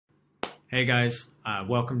Hey guys,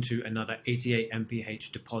 welcome to another 88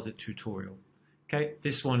 MPH deposit tutorial. Okay,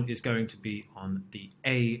 this one is going to be on the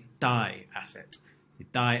DAI asset. The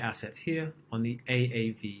DAI asset here on the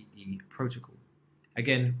Aave protocol.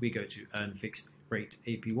 Again, we go to earn fixed rate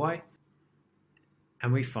APY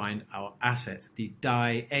and we find our asset, the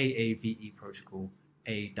DAI Aave protocol,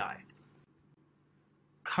 DAI.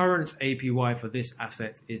 Current APY for this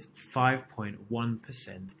asset is 5.1%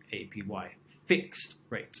 APY, fixed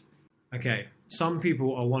rate. Okay, some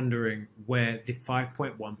people are wondering where the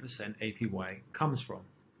 5.1% APY comes from.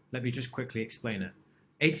 Let me just quickly explain it.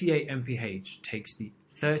 88 MPH takes the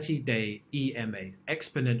 30-day EMA,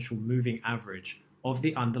 exponential moving average, of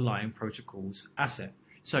the underlying protocol's asset.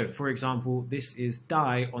 So, for example, this is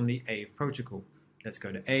DAI on the Aave protocol. Let's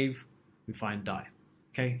go to Aave, we find DAI.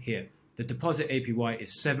 Okay, here. The deposit APY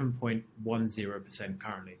is 7.10%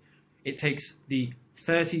 currently. It takes the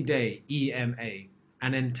 30-day EMA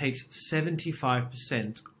and then takes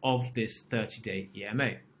 75% of this 30-day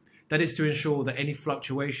EMA. That is to ensure that any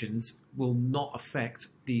fluctuations will not affect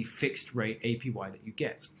the fixed rate APY that you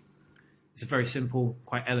get. It's a very simple,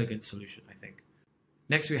 quite elegant solution, I think.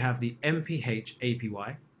 Next we have the MPH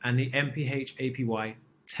APY and the MPH APY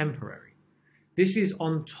temporary. This is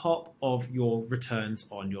on top of your returns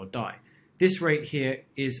on your DAI. This rate here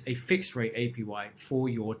is a fixed rate APY for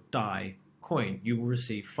your DAI coin. You will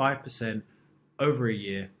receive 5% over a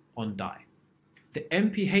year on DAI. The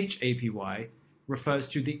MPH APY refers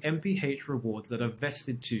to the MPH rewards that are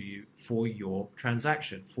vested to you for your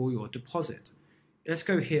transaction, for your deposit. Let's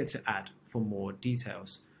go here to add for more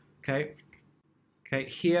details. Okay,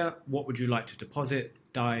 here, what would you like to deposit?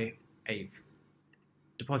 DAI Aave.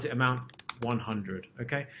 Deposit amount 100.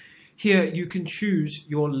 Okay, here you can choose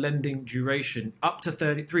your lending duration up to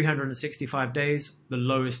 365 days. The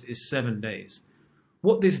lowest is 7 days.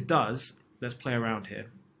 What this does, let's play around here.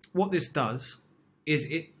 What this does is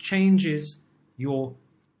it changes your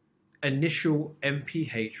initial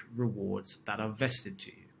MPH rewards that are vested to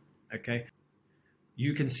you. Okay,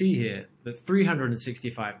 you can see here that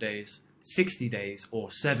 365 days, 60 days, or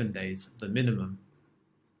 7 days, the minimum,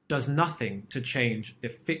 does nothing to change the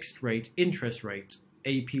fixed rate interest rate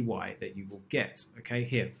APY that you will get. Okay,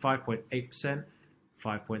 here 5.8%,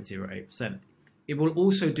 5.08%. It will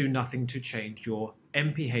also do nothing to change your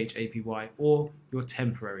MPH APY or your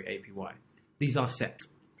temporary APY. These are set.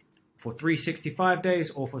 For 365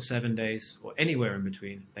 days or for 7 days or anywhere in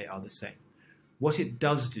between, they are the same. What it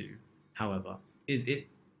does do, however, is it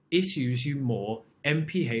issues you more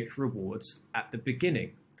MPH rewards at the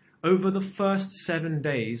beginning. Over the first 7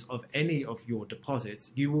 days of any of your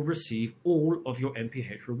deposits, you will receive all of your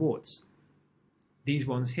MPH rewards. These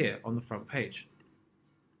ones here on the front page.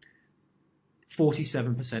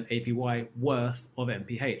 47% APY worth of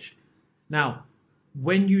MPH. Now,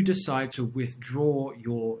 when you decide to withdraw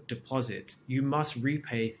your deposit, you must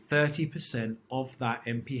repay 30% of that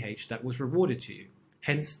MPH that was rewarded to you.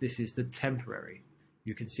 Hence, this is the temporary.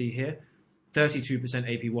 You can see here, 32%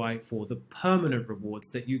 APY for the permanent rewards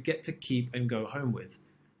that you get to keep and go home with.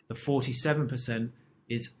 The 47%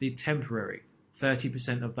 is the temporary.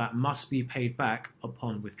 30% of that must be paid back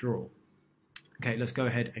upon withdrawal. Okay, let's go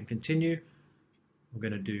ahead and continue. We're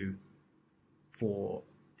going to do for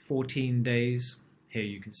 14 days. Here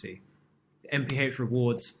you can see the MPH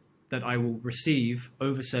rewards that I will receive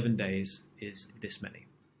over 7 days is this many.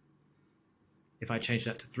 If I change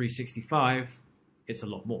that to 365, it's a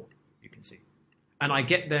lot more, you can see. And I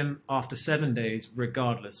get them after 7 days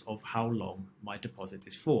regardless of how long my deposit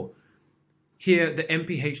is for. Here, the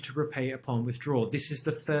MPH to repay upon withdrawal, this is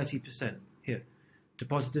the 30% here.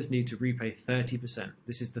 Depositors need to repay 30%.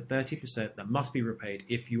 This is the 30% that must be repaid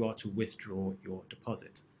if you are to withdraw your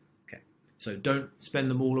deposit. Okay, so don't spend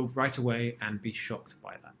them all right away and be shocked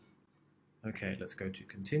by that. Okay, let's go to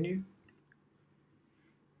continue.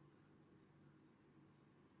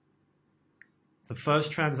 The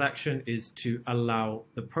first transaction is to allow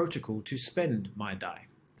the protocol to spend my DAI.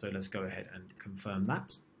 So let's go ahead and confirm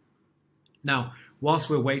that. Now, whilst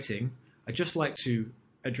we're waiting, I'd just like to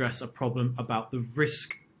address a problem about the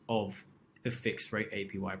risk of the fixed rate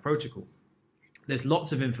APY protocol. There's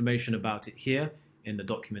lots of information about it here in the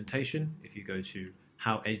documentation if you go to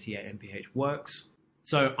how 88 MPH works.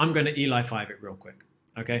 So I'm going to Eli 5 it real quick.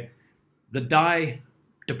 Okay, the DAI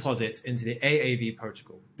deposits into the Aave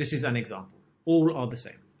protocol. This is an example. All are the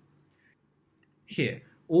same. Here,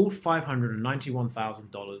 all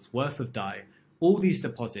 $591,000 worth of DAI, all these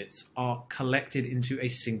deposits are collected into a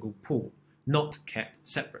single pool, not kept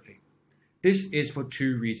separately. This is for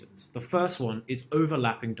two reasons. The first one is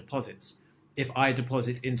overlapping deposits. If I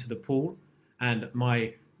deposit into the pool and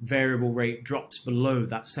my variable rate drops below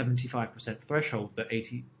that 75% threshold that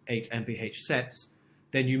 88 MPH sets,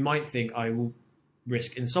 then you might think I will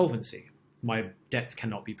risk insolvency. My debts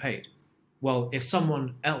cannot be paid. Well, if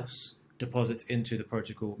someone else deposits into the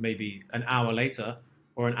protocol maybe an hour later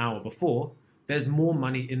or an hour before, there's more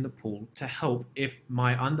money in the pool to help if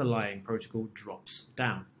my underlying protocol drops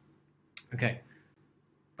down. Okay,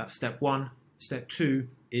 that's step one. Step two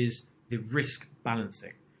is the risk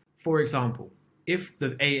balancing. For example, if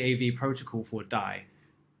the Aave protocol for DAI,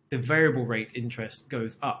 the variable rate interest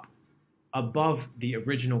goes up above the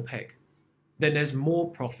original peg, then there's more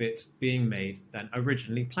profit being made than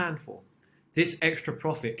originally planned for. This extra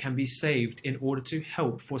profit can be saved in order to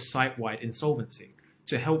help for site-wide insolvency,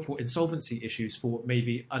 to help for insolvency issues for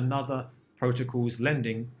maybe another protocol's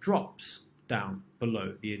lending drops down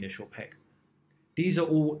below the initial peg. These are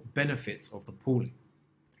all benefits of the pooling.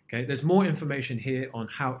 Okay, there's more information here on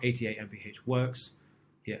how 88 MPH works.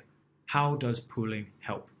 Here, how does pooling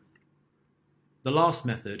help? The last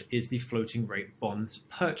method is the floating rate bonds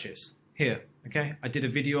purchase. Here, okay, I did a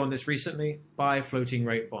video on this recently, buy floating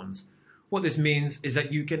rate bonds. What this means is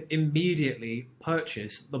that you can immediately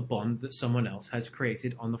purchase the bond that someone else has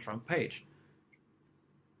created on the front page.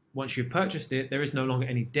 Once you've purchased it, there is no longer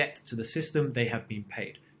any debt to the system, they have been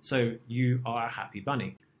paid. So you are a happy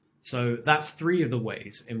bunny. So that's three of the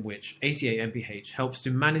ways in which 88 MPH helps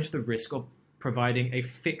to manage the risk of providing a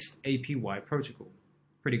fixed APY protocol.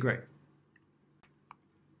 Pretty great.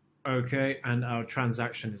 Okay, and our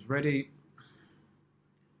transaction is ready.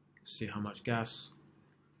 See how much gas.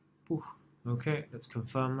 Ooh, okay, let's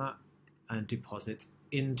confirm that and deposit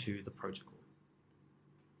into the protocol.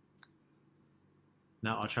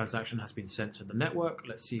 Now our transaction has been sent to the network.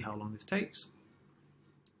 Let's see how long this takes.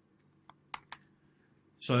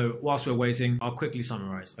 So whilst we're waiting, I'll quickly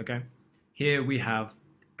summarize, okay? Here we have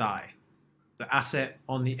DAI, the asset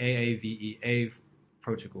on the Aave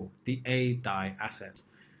protocol, the DAI asset.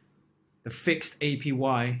 The fixed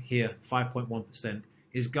APY here, 5.1%,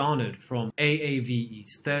 is garnered from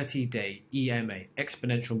Aave's 30-day EMA,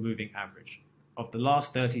 exponential moving average, of the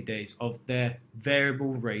last 30 days of their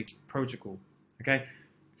variable rate protocol, okay?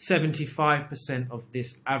 75% of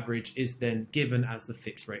this average is then given as the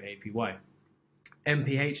fixed rate APY.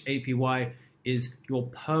 MPH APY is your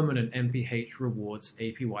permanent MPH rewards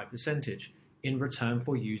APY percentage in return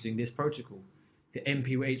for using this protocol. The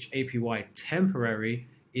MPH APY temporary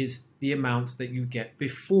is the amount that you get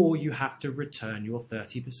before you have to return your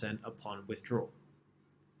 30% upon withdrawal.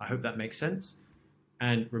 I hope that makes sense.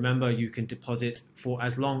 And remember, you can deposit for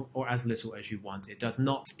as long or as little as you want. It does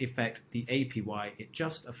not affect the APY, it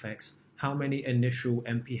just affects how many initial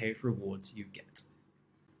MPH rewards you get.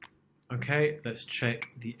 Okay, let's check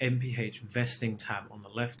the MPH vesting tab on the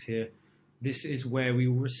left here. This is where we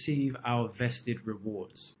will receive our vested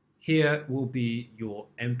rewards. Here will be your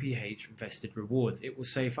MPH vested rewards. It will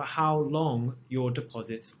say for how long your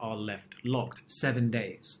deposits are left locked, 7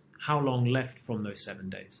 days. How long left from those 7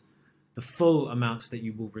 days? The full amount that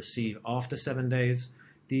you will receive after 7 days,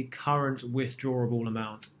 the current withdrawable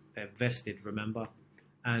amount, they're vested, remember,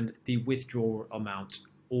 and the withdrawal amount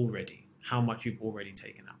already, how much you've already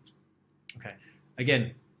taken out. Okay,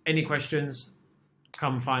 again, any questions,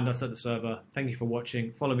 come find us at the server. Thank you for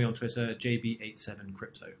watching. Follow me on Twitter,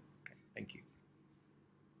 JB87Crypto. Okay, thank you.